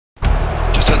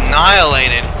just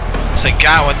annihilated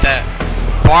Sagat with that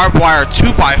barbed wire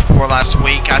 2x4 last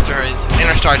week after his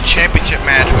Interstar Championship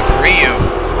match with Ryu.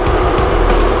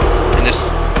 And just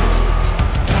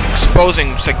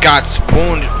exposing Sagat's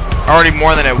wound already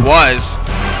more than it was.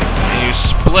 And you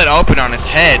split open on his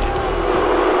head.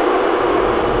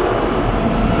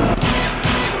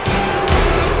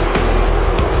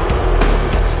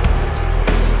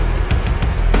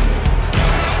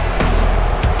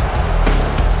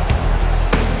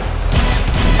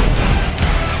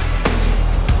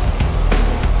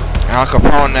 Al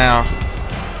Capone now.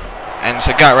 And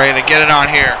Sagat ready to get it on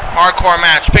here. Hardcore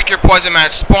match. Pick your poison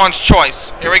match. Spawn's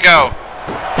choice. Here we go.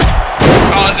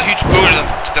 Oh, there's a huge boot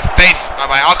to the face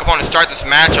by Al Capone to start this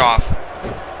match off.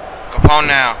 Capone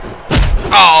now.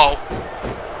 Oh.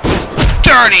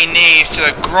 Dirty knees to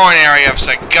the groin area of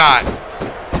Sagat.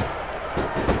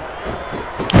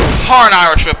 Hard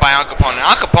Irish whip by Al Capone.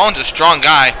 Al Capone's a strong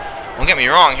guy. Don't get me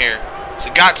wrong here.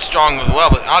 Sagat's strong as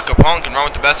well, but Al Capone can run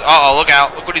with the best. Uh-oh, look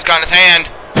out. Look what he's got in his hand.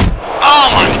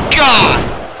 Oh my god!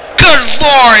 Good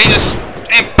lord! He just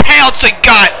impaled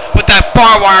Sagat with that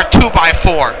barbed wire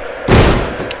 2x4.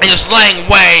 And just laying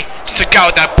way Sagat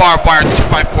with that barbed wire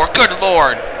 2x4. Good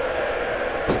lord!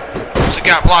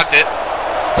 Sagat blocked it.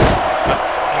 But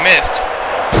he missed.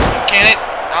 Can it?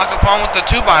 Al Capone with the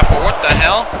 2x4. What the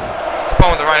hell?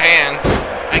 Capone with the right hand.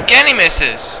 Again he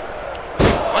misses.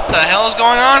 What the hell is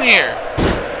going on here?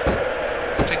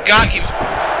 Sagat keeps...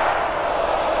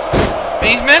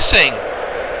 He's missing.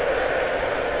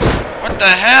 What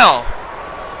the hell?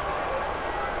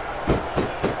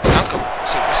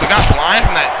 Sagat blind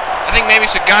from that. I think maybe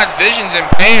Sagat's vision's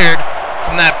impaired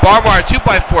from that barbed wire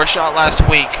 2x4 shot last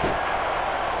week.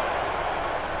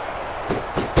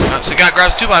 Sagat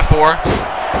grabs 2x4.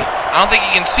 I don't think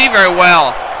he can see very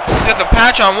well. He's got the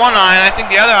patch on one eye, and I think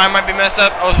the other eye might be messed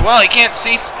up as well. He can't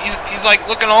see. He's like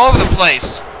looking all over the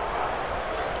place.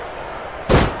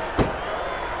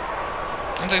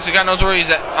 I don't think Sagat knows where he's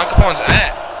at. Al Capone's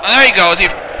at. Oh, there he goes. He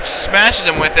smashes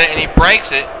him with it, and he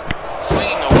breaks it,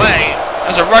 swinging away.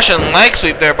 There's a Russian leg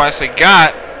sweep there by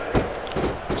Sagat.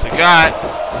 Sagat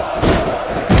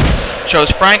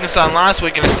chose Frankenstein last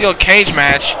week in a steel cage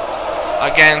match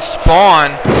against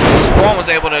Spawn. Spawn was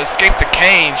able to escape the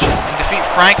cage and defeat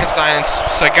Frankenstein in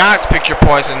Sagat's Pick Your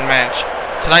Poison match.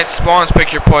 Tonight's Spawn's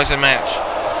Pick Your Poison match.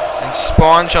 And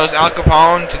Spawn chose Al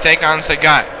Capone to take on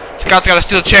Sagat. Sagat's got a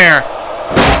steel chair.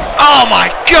 Oh my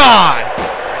god!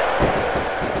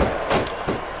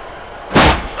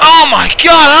 Oh my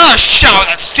god, another shot with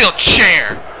that steel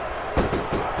chair!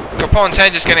 Capone's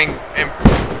head just getting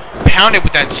pounded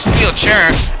with that steel chair.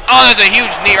 Oh, there's a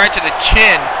huge knee right to the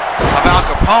chin of Al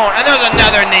Capone, and there's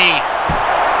another knee.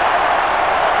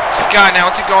 Sagat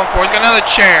now, what's he going for? He's got another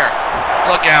chair.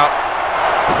 Look out.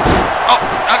 Oh,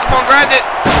 Al Capone grabbed it.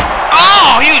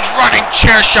 Oh, huge running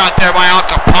chair shot there by Al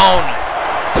Capone.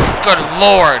 Good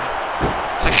lord.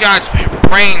 Sagat's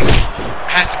brain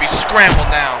has to be scrambled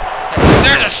now. And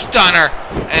there's a stunner.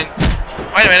 And,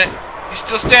 wait a minute. He's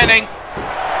still standing.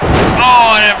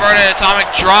 Oh, an inverted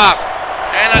atomic drop.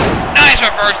 And a nice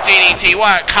reverse DDT.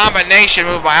 What a combination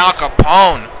move by Al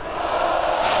Capone.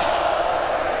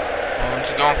 What's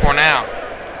he going for now?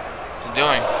 What's he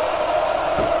doing?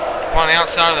 On the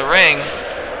outside of the ring.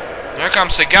 Here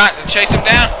comes Sagat to chase him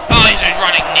down. Oh, he's a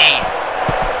running knee.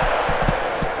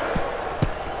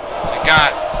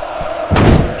 Sagat.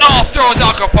 Oh, throws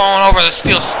Al Capone over the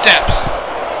steel steps.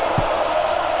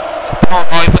 Capone,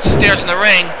 oh, he puts the stairs in the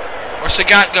ring. Where's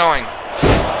Sagat going?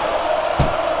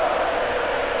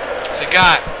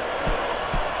 Sagat.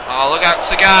 Oh, look out,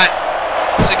 Sagat.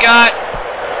 Sagat.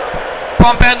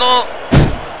 Pump handle.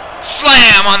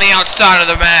 Slam on the outside of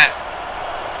the mat.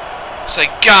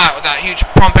 Sagat with that huge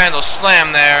pump handle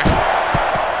slam there.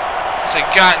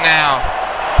 Sagat now.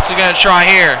 What's he gonna try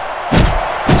here?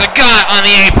 Sagat on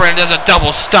the apron does a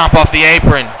double stomp off the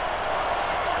apron.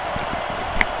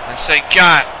 And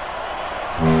Sagat.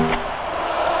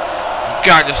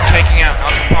 Sagat just taking out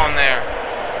Al Capone there.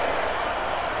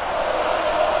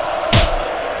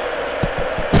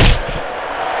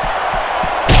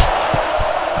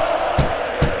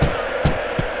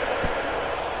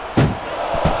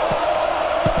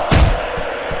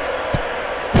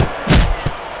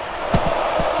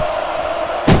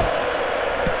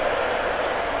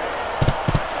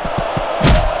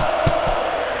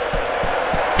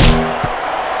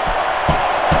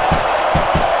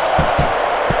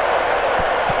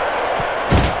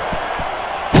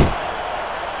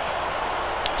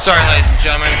 Sorry, ladies and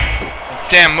gentlemen. The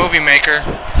damn movie maker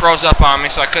froze up on me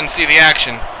so I couldn't see the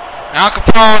action. Al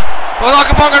Capone. What's Al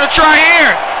Capone gonna try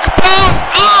here? Capone!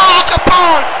 Oh,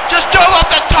 Capone just dove up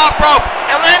the top rope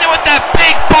and landed with that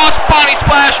big boss body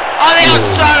splash on the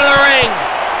outside of the ring.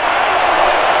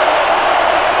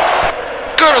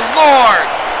 Good Lord.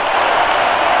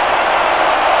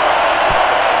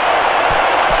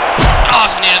 Oh,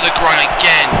 it's near the groin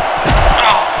again.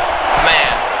 Oh,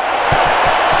 man.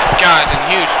 That guy's in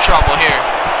huge trouble here.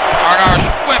 Hard Irish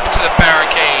whip into the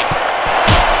barricade.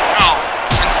 Oh,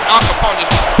 and Al Capone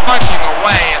just punching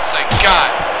away at Sagat.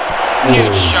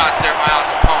 Huge shots there by Al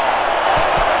Capone.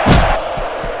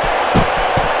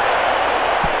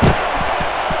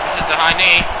 This is the high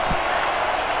knee.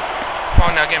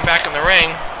 Capone now getting back in the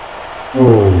ring.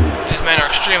 These men are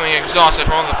extremely exhausted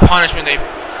from all the punishment they've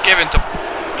given to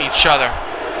each other.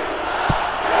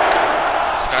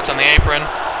 Sagat's on the apron.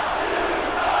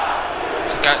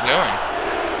 What's Sagat doing?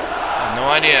 I have no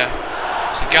idea.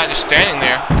 Sagat just standing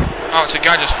there. Oh,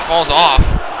 Sagat just falls off.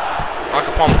 Al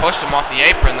Capone pushed him off the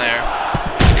apron there.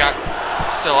 Sagat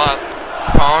still up.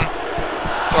 Capone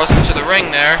throws him to the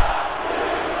ring there.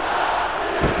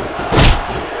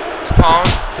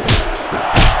 Capone.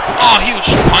 Oh, huge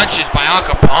punches by Al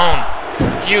Capone.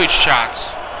 Huge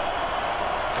shots.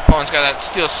 Capone's got that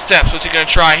steel steps. What's he gonna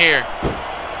try here?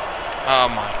 Oh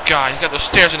my God, he's got those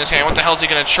stairs in his hand. What the hell is he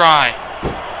gonna try?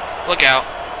 Look out.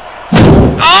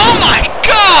 Oh my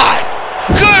God!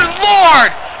 Good Lord!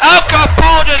 Al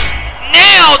Capone just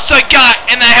nailed Sagat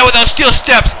in the head with those steel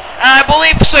steps. And I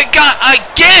believe Sagat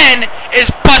again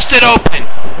is busted open.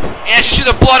 And you see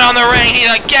the blood on the ring. He's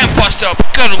again busted open.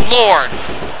 Good Lord.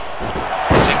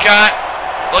 Sagat,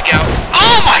 look out.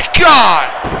 Oh my God!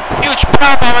 Huge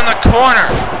powerbomb in the corner.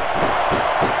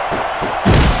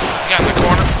 Got in the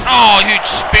corner. Oh, huge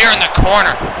spear in the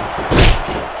corner.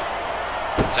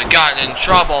 Sagat in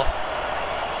trouble.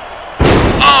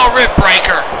 Oh, rib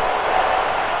breaker.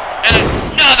 And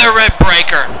another rib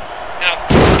breaker. And a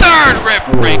third rib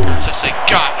breaker to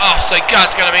Sagat. Oh,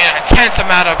 Sagat's gonna be in an intense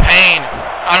amount of pain.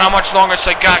 I don't know how much longer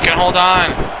Sagat can hold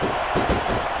on.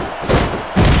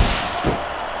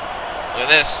 Look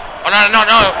at this. Oh, no,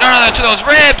 to those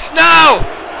ribs. No!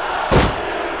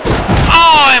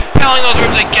 Oh, impaling those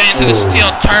ribs again into the steel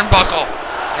turnbuckle.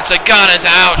 And Sagat is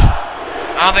out.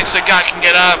 I don't think Sagat can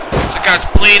get up. Sagat's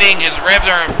bleeding. His ribs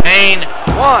are in pain.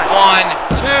 One,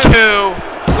 two,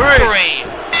 three.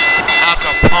 Al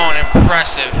Capone,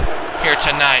 impressive here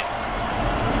tonight.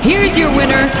 Here's your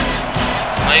winner.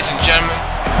 Ladies and gentlemen,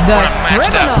 what a match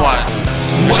that was.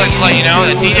 I'd just like to let you know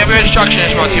that DWA Destruction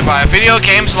is brought to you by Video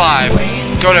Games Live.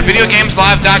 Go to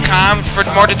videogameslive.com for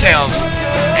more details.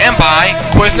 And by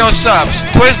Quiznos Subs.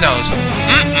 Quiznos.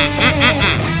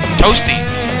 Toasty.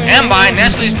 And by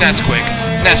Nestle's Nesquik.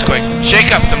 Nesquik. Shake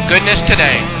up some goodness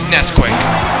today. Nesquik.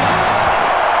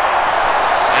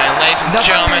 And ladies and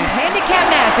gentlemen. The handicap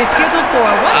match is scheduled for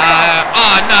one.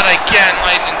 Not again,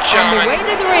 ladies and gentlemen. On the way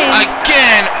to the ring.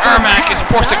 Again, Ermac is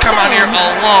forced to come out here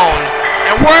alone.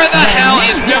 And where the hell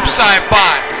is Noob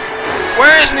Saibot?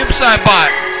 Where is Noob Saibot?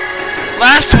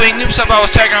 Last week, Noob Saibot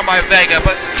was taken out by Vega,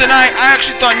 but tonight, I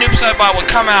actually thought Noob Saibot would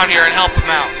come out here and help him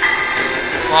out.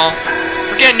 Well,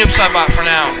 forget Noob Saibot for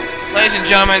now. Ladies and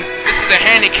gentlemen, this is a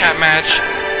handicap match,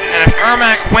 and if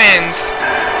Ermac wins,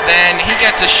 then he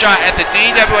gets a shot at the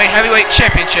DWA Heavyweight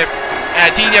Championship and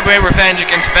a DWA Revenge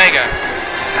against Vega.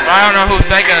 But I don't know who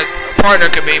Vega's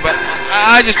partner could be, but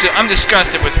I'm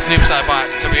disgusted with Noob Saibot,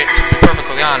 to be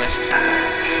perfectly honest.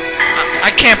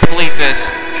 I can't believe this.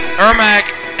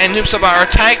 Ermac and Noob Saibot are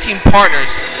tag team partners,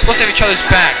 supposed to have each other's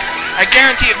back. I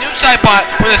guarantee if Noob Saibot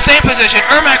were in the same position,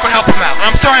 Ermac would help him out. And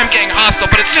I'm sorry I'm getting hostile,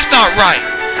 but it's just not right.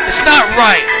 It's not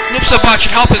right. Noob Saibot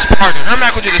should help his partner.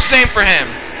 Ermac would do the same for him.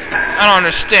 I don't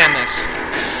understand this.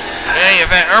 In any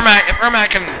event, if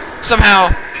Ermac can somehow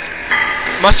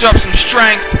muster up some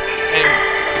strength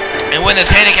and win this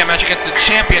handicap match against the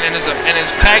champion and his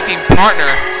tag team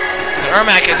partner, then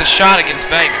Ermac has a shot against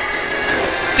Vega.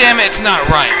 Damn it, it's not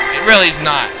right. It really is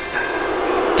not.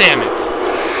 Damn it.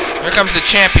 Here comes the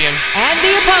champion. And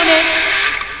the opponent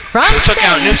from who took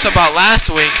out Noob Saibot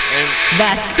last week, and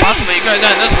possibly he could have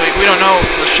done it this week. We don't know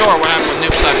for sure what happened with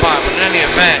Noob Saibot, but in any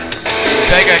event,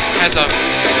 Vega has a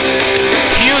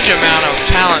huge amount of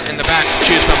talent in the back to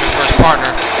choose from as for his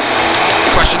partner.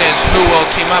 The question is, who will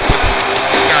team up with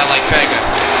a guy like Vega?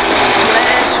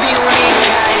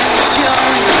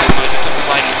 It's something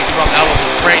like you can rub elbows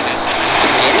with greatness.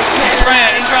 He's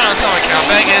right on some account.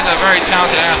 Vega is a very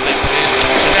talented athlete, but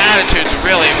his attitude's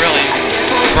really, really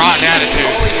rotten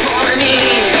attitude.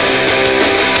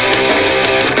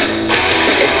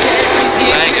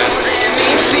 Vega.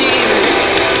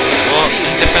 Will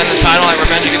he defend the title at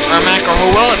Revenge against Ermac, or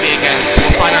who will it be against?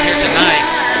 We'll find out here tonight.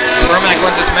 If Ermac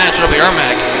wins this match, it'll be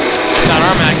Ermac. If out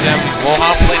Ermac, then we'll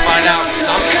hopefully find out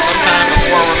sometime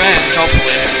before Revenge,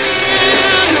 hopefully.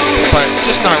 But it's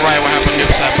just not right what happened to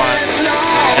Noob Saibot.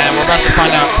 And we're about to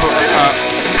find out who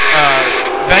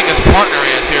Vega's partner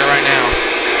is here right now.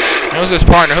 Who's his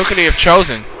partner? Who could he have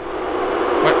chosen?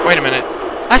 Wait a minute.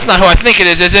 That's not who I think it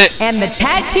is it? And the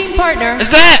tag team partner.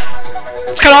 Is that?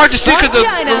 It's kind of hard to see because the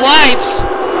lights.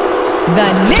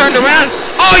 The Turned around.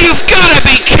 Oh, you've got to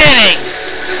be kidding!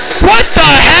 What the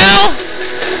hell?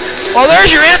 Well,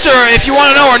 there's your answer if you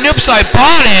want to know where Noob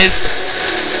Saibot is.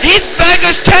 He's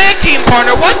Vega's tag team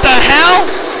partner. What the hell?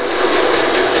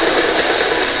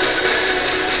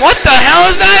 What the hell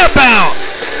is that about?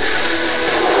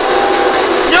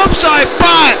 Noob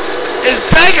Saibot is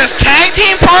Vega's tag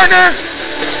team partner?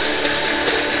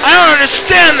 I don't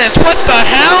understand this. What the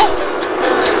hell?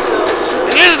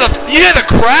 You hear the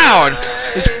crowd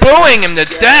is booing him to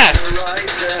death.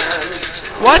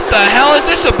 What the hell is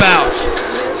this about?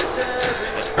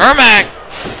 Ermac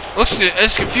looks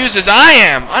as confused as I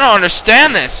am. I don't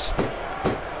understand this.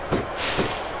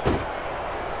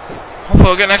 Hopefully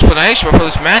we'll get an explanation before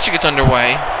this match gets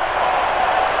underway.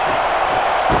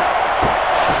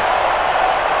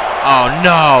 Oh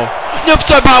no. Noob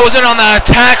Saibot was in on that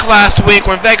attack last week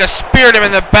when Vega speared him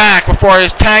in the back before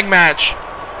his tag match.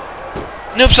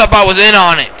 Noob Saibot was in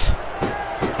on it.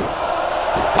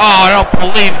 Oh, I don't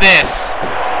believe this.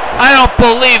 I don't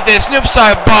believe this. Noob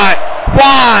Saibot.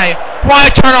 Why? Why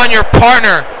turn on your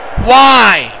partner?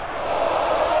 Why?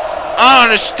 I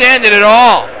don't understand it at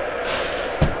all.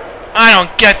 I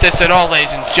don't get this at all,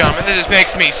 ladies and gentlemen. This just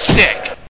makes me sick.